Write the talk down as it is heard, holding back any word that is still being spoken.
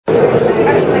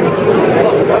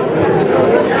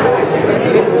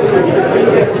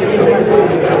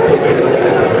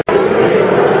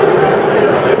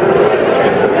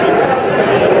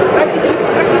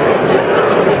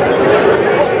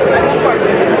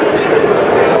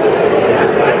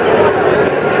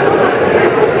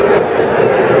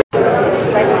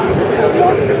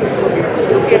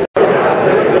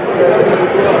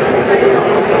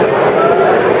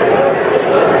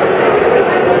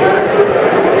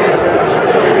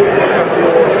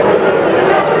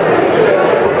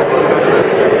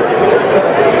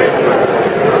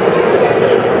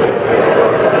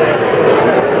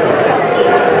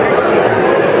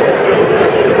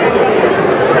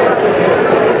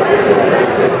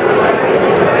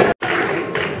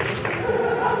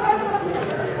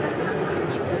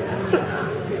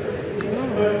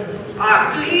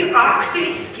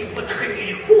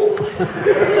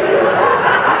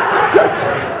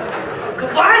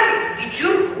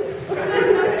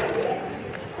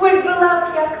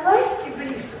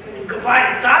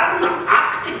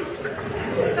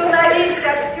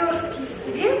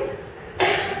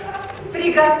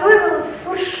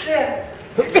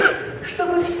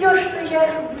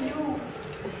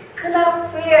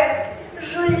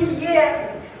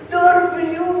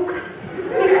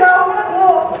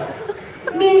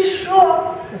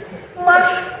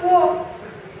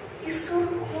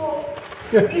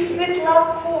И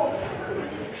Светлаков,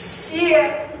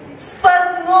 все с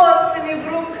подносами в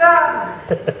руках,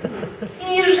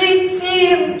 и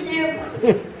Житинкин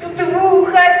в 2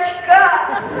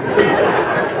 очках.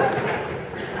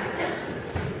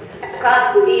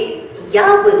 Как бы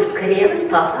я бы в Кремль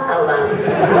попала.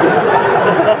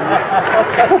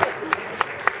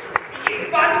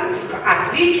 Подружка,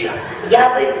 отвечай. Я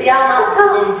бы прямо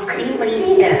там, в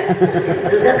Кремле,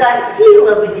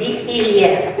 закатила бы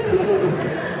дефиле,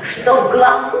 чтоб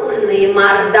гламурные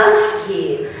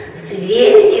мордашки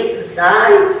Зверев,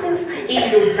 Зайцев и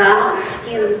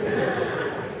Юдашкин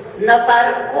на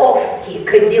парковке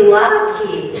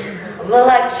Кадиллаки,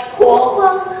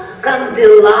 Волочкова,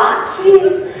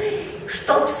 Канделаки,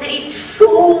 чтоб средь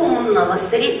шумного,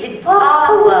 среди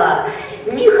бала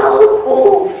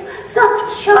Михалков,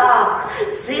 Собчак,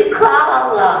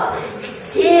 Цикало,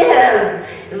 все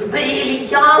в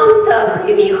бриллиантах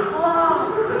и мехах,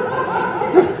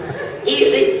 и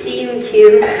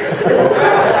Житинкин в 2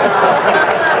 очках.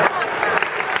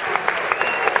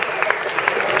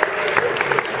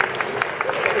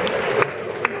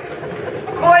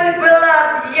 Коль была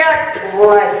б я к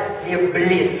власти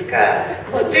близко,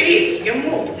 Третья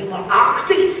молвила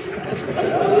актриска.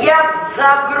 я б,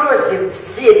 забросив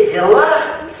все дела,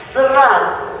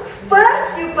 сразу В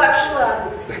партию пошла.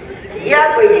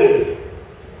 я бы ей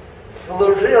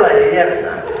служила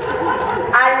верно,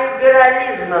 а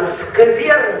либерализма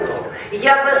скверну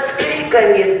я бы с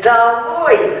криками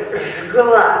 «Долой!»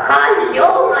 жгла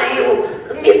Каленою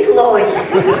метлой.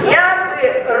 Я бы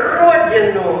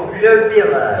родину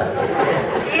любила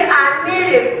и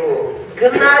Америку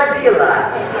гнобила,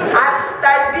 а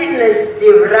стабильности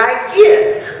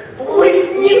враги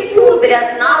Пусть не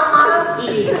пудрят нам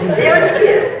мозги.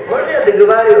 Девочки, можно я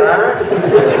договорю, а?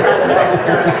 Извини,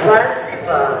 пожалуйста.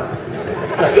 Спасибо.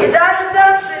 И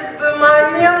дождавшись бы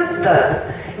момента,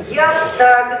 я б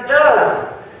тогда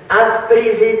от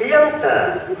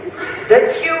президента до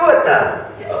чего-то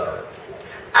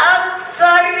от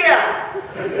царя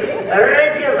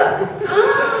родила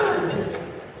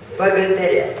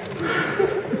богатыря.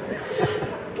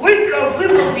 Только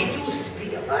вымолвить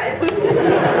успела.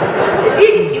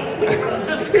 Дверь тихонько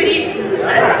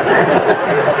заскрипела.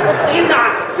 И на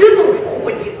сцену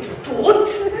входит тот,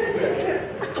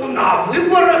 кто на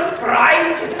выборах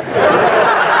пройдет.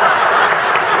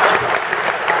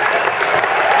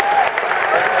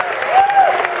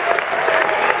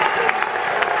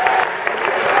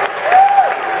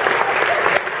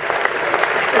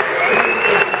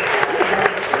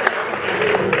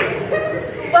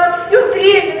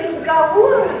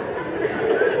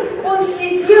 Он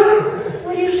сидел у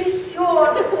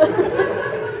режиссера.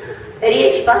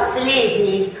 Речь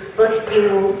последней по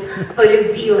всему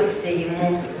полюбилась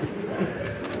ему.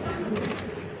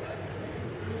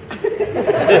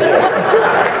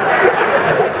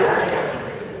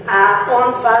 А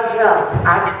он пожал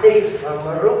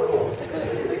актрисам руку.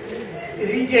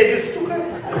 Извините, я без стука.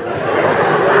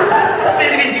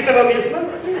 Цель визита вам ясна?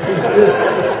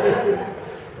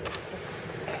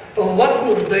 В вас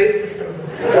нуждается страна.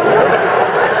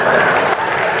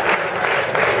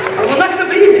 В наше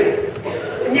время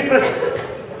непростое.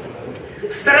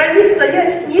 В стороне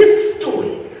стоять не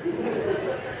стоит.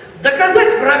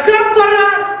 Доказать врагам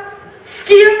пора, с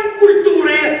кем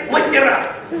культуры мастера.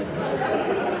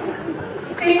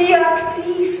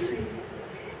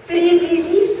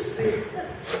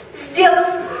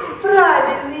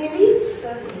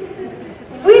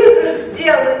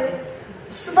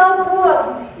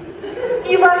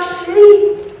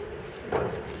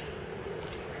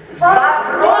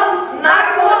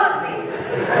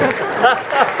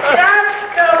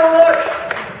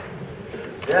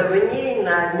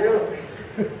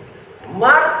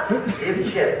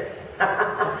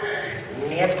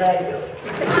 Не даю.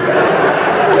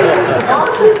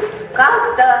 Может,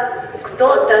 как-то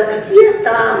кто-то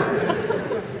где-то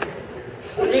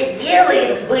уже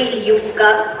делает былью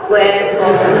сказку эту.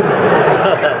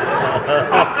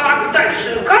 А как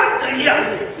дальше карта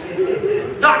ляжет,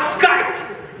 так сказать,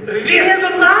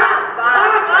 весна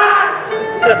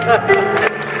покажет.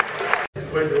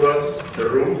 Хоть вас,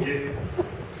 други,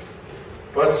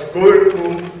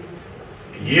 поскольку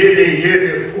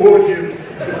еле-еле ходим,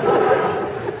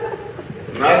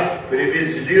 нас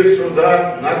привезли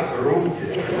сюда на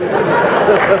круге.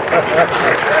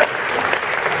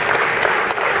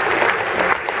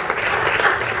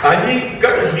 Они,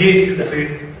 как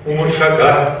месяцы у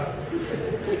маршака,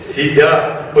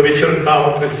 сидят по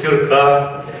вечеркам у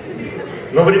костерка,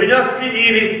 но времена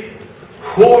сменились,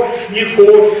 хошь, не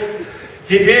хошь,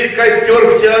 теперь костер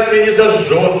в театре не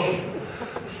зажжешь,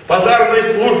 с пожарной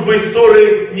службой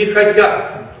ссоры не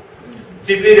хотят,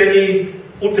 теперь они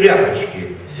у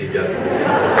тряпочки сидят.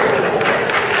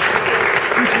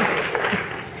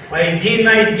 Пойди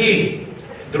найди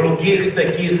других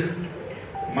таких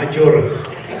матерых.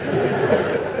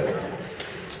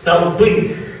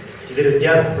 Столбы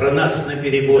твердят про нас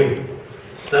наперебой.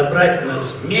 Собрать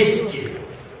нас вместе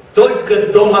только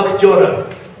Дом Актера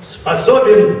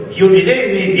способен в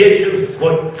юбилейный вечер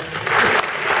свой.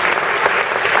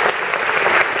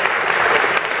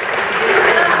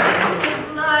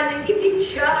 Узнали и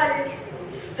печали,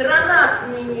 страна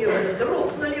сменилась,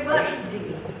 рухнули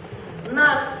вожди.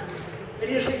 Нас,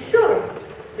 режиссер,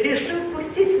 решил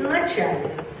пустить в начале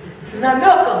с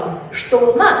намеком,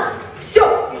 что у нас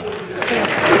все впереди.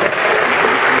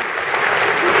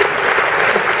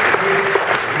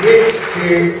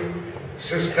 Вместе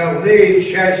составные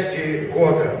части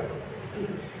года.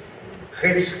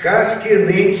 Хоть сказки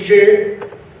нынче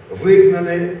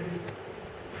выгнаны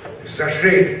в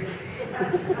зашей,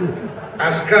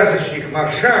 а сказочник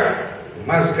маршак в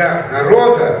мозгах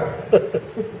народа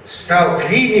стал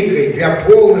клиникой для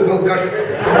полных алкашей.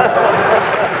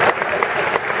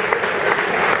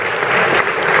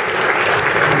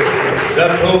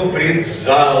 Зато пред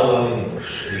залом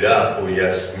шляпу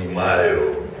я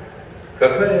снимаю.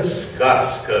 Какая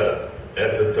сказка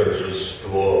это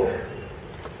торжество.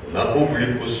 На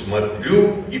публику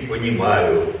смотрю и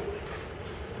понимаю.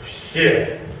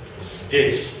 Все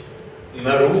здесь,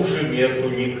 наружу нету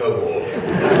никого.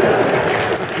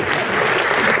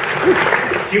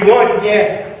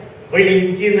 Сегодня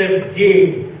Валентинов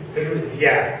день,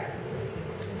 друзья.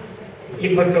 И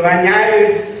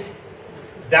поклоняюсь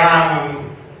дамам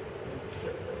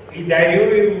и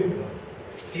дарю им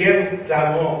всем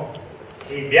само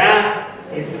себя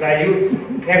и свою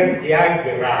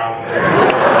кардиограмму.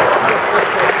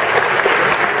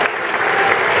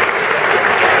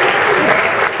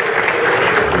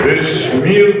 Весь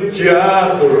мир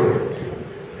театр,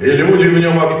 и люди в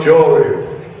нем актеры.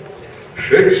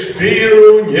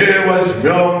 Шекспиру не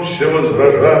возьмемся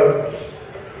возражать.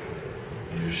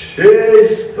 И всей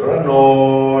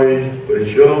страной,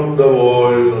 причем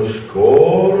довольно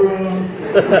скоро,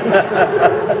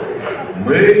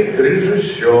 мы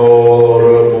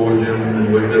режиссера будем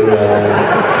выбирать.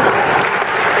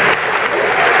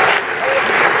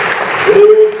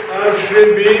 Тут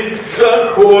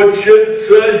ошибиться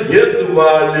хочется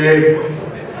едва ли.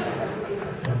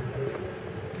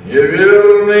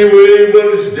 Неверный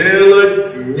выбор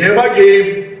сделать не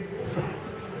моги.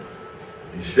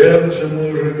 И сердцем мы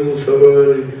уже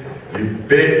голосовали, и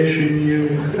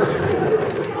печенью.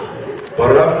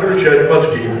 Пора включать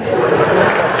мозги.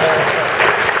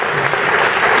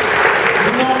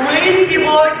 Но мы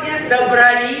сегодня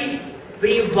собрались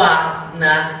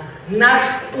приватно. Наш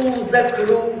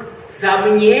узокруг,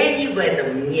 сомнений в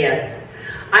этом нет.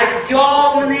 А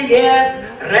темный лес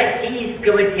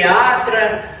российского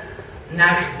театра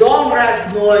наш дом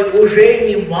родной уже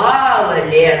немало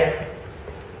лет.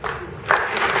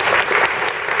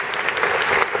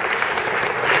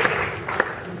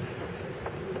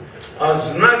 А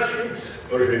значит,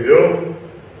 поживем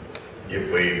и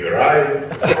поиграем.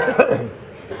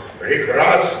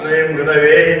 Прекрасные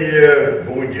мгновения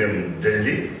будем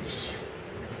длить.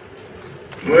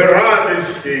 Мы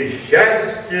радости и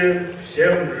счастья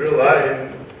всем желаем.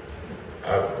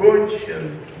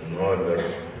 Окончен номер.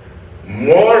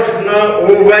 Можно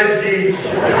увозить.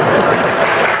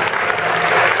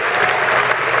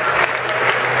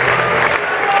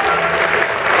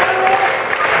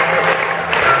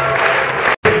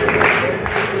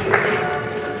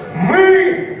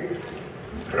 Мы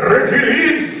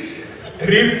родились в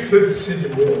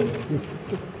 37-м.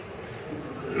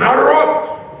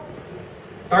 Народ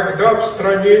тогда в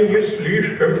стране не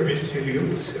слишком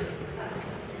веселился.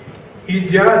 И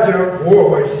дядя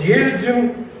Вова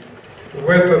Зельдин в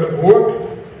этот год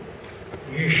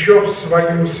еще в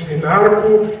свою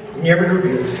свинарку не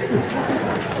влюбился.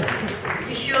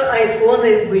 Еще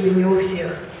айфоны были не у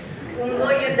всех. У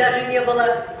многих даже не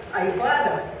было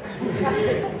айпадов.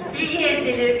 И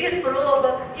ездили без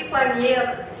пробок и помех.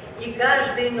 И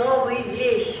каждой новой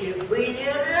вещи были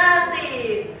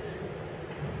рады.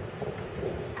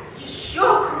 Еще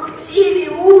крутили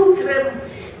утром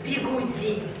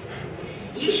бигуди.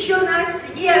 Еще на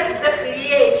съездах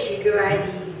речи говорились.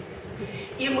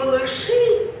 И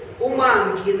малыши у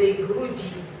мамкиной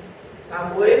груди,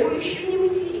 по-моему, еще не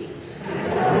матерились.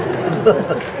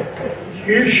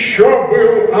 Еще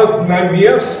был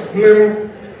одноместным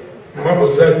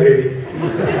мавзолей.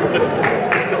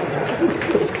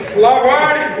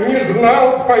 Словарь не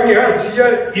знал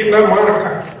понятия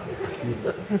иномарка.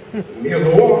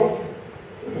 Мело,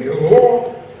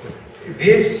 мело,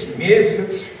 весь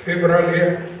месяц в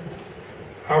феврале,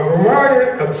 а в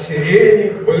мае от сирени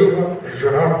было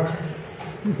жарко.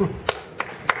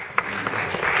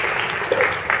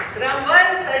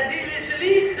 Трамваи садились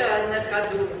лихо на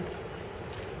ходу,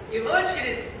 и в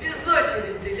очередь без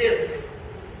очереди лезли.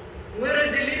 Мы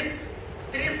родились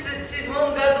в 1937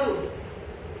 году.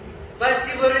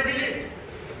 Спасибо, родились.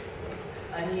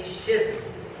 Они исчезли.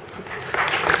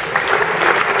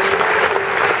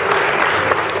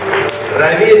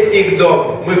 Ровесник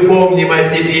Дом, мы помним о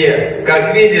тебе.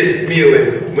 Как видишь,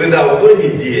 милый, мы давно не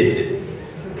дети.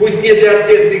 Пусть не для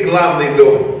всех ты главный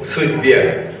дом в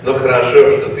судьбе, но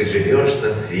хорошо, что ты живешь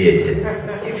на свете.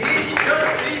 Тебе еще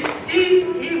свести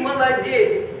и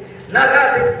молодеть на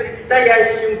радость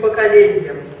предстоящим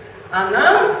поколениям, а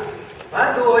нам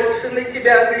подольше на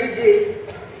тебя глядеть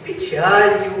с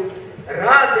печалью,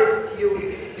 радостью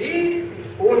и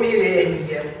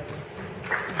умилением.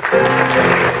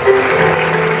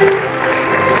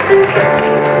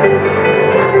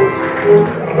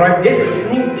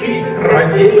 Ровесники,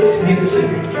 ровесницы,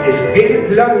 здесь дверь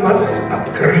для нас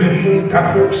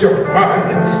открыта, все в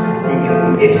память не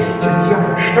уместится,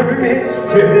 что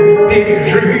вместе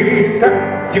пережито.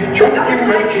 Девчонки,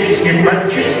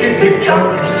 мальчишки,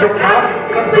 девчонки, все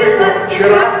кажется было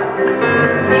вчера,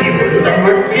 и было нам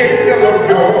весело в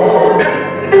доме,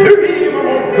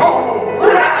 любимому дому,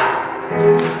 ура!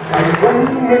 Поем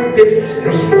мы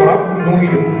песню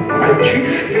славную,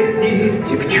 мальчишки и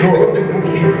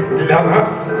девчонки, для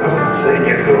нас на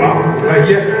сцене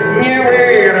главное не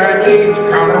выронить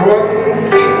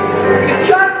коронки.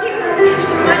 Девчонки,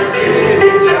 мальчишки,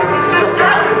 девчонки, все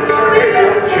кажется было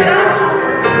вчера,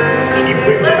 и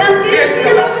было нам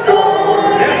весело в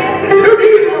доме,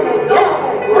 любимому дому,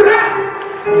 ура!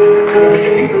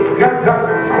 Прошли года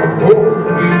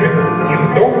фартовые, и в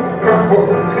дом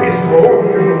проходкой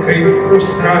звонкой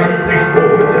пускай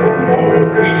приходят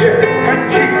новые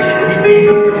мальчишки и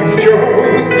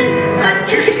девчонки.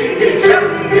 мальчишки,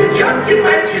 девчонки,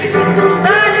 мальчишки,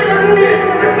 устали нам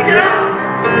эти мастера.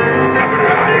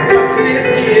 Собрали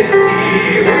последние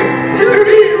силы,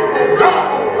 любимому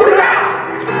дому, ура!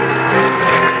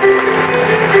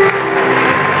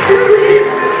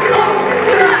 Любимому дому,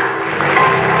 ура!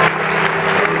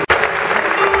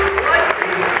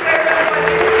 Классическая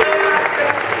композиция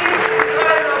коллектив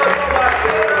Центрального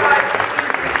Дома Актера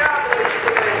и Яковлев.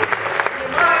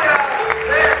 Снимая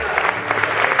сцена.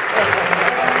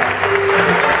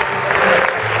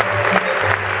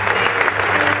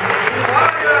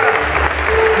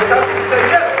 Потому что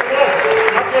нет слов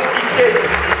от восхищения.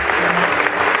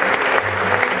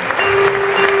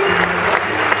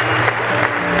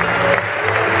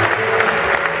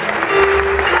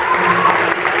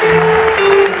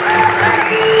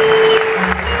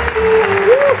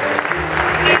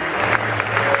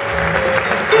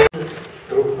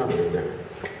 Друг на друга.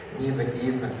 Нина и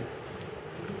Инна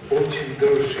очень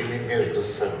дружили между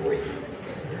собой.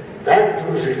 Так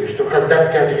дружили, что когда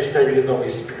в театре ставили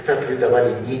новые спектакли,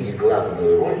 давали Нине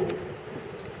главную роль,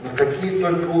 на какие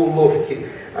только уловки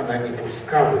она не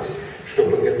пускалась,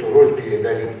 чтобы эту роль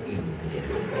передали Инне.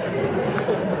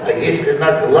 А если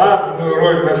на главную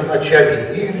роль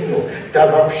назначали Инну, та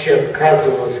вообще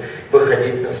отказывалась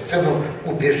выходить на сцену,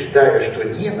 убеждая, что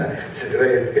Нина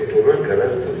сыграет эту роль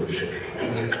гораздо лучше. И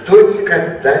никто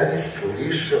никогда не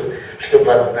слышал,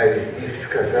 чтобы одна из них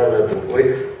сказала о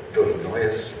другой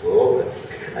дурное слово.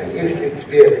 А если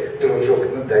тебе, дружок,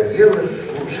 надоело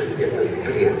слушать этот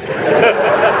бред,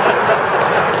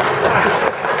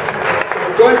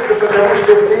 только потому,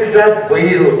 что ты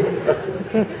забыл,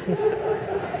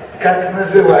 как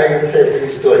называется эта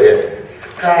история.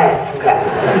 Сказка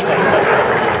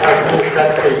о двух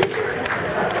актрисах.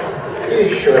 И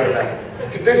еще одна.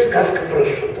 Теперь сказка про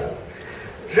шута.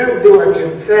 Жил-был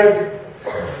один царь,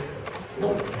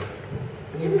 ну,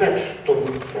 не так,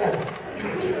 чтобы царь,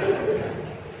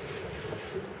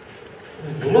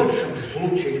 в лучшем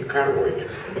случае король.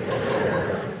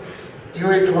 И у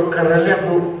этого короля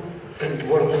был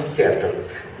придворный театр.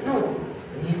 Ну,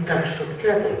 не так, чтобы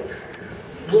театр,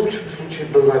 в лучшем случае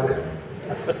балаган.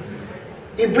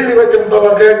 И были в этом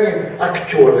балагане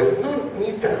актеры. Ну,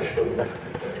 не так, чтобы.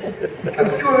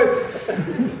 Актеры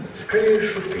скорее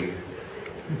шуты.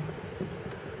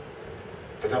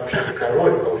 Потому что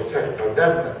король, а уж царь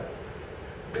подавно,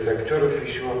 без актеров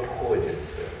еще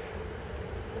обходится.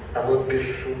 А вот без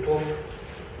шутов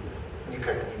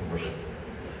никак не может.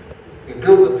 И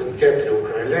был в этом театре у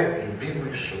короля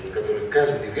любимый шут, который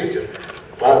каждый вечер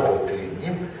падал перед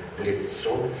ним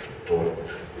лицом в торт.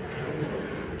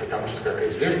 Потому что, как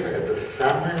известно, это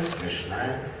самая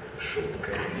смешная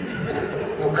шутка.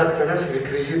 Ну, как-то раз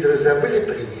реквизиторы забыли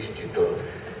принести торт,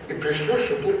 и пришлось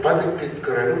шуту падать перед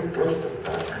королем просто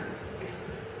так,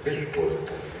 без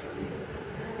торта.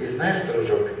 И знаешь,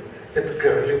 дружок, это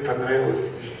королю понравилось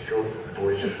еще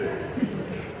больше.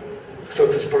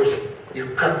 Кто-то спросит, и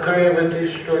какая в этой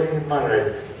истории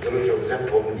мораль? Дружок,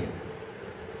 запомни,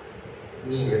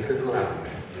 не это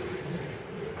главное.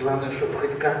 Главное, чтобы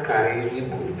хоть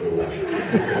какая-нибудь была.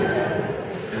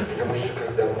 Потому что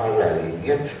когда морали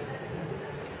нет,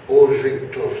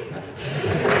 жить тошно.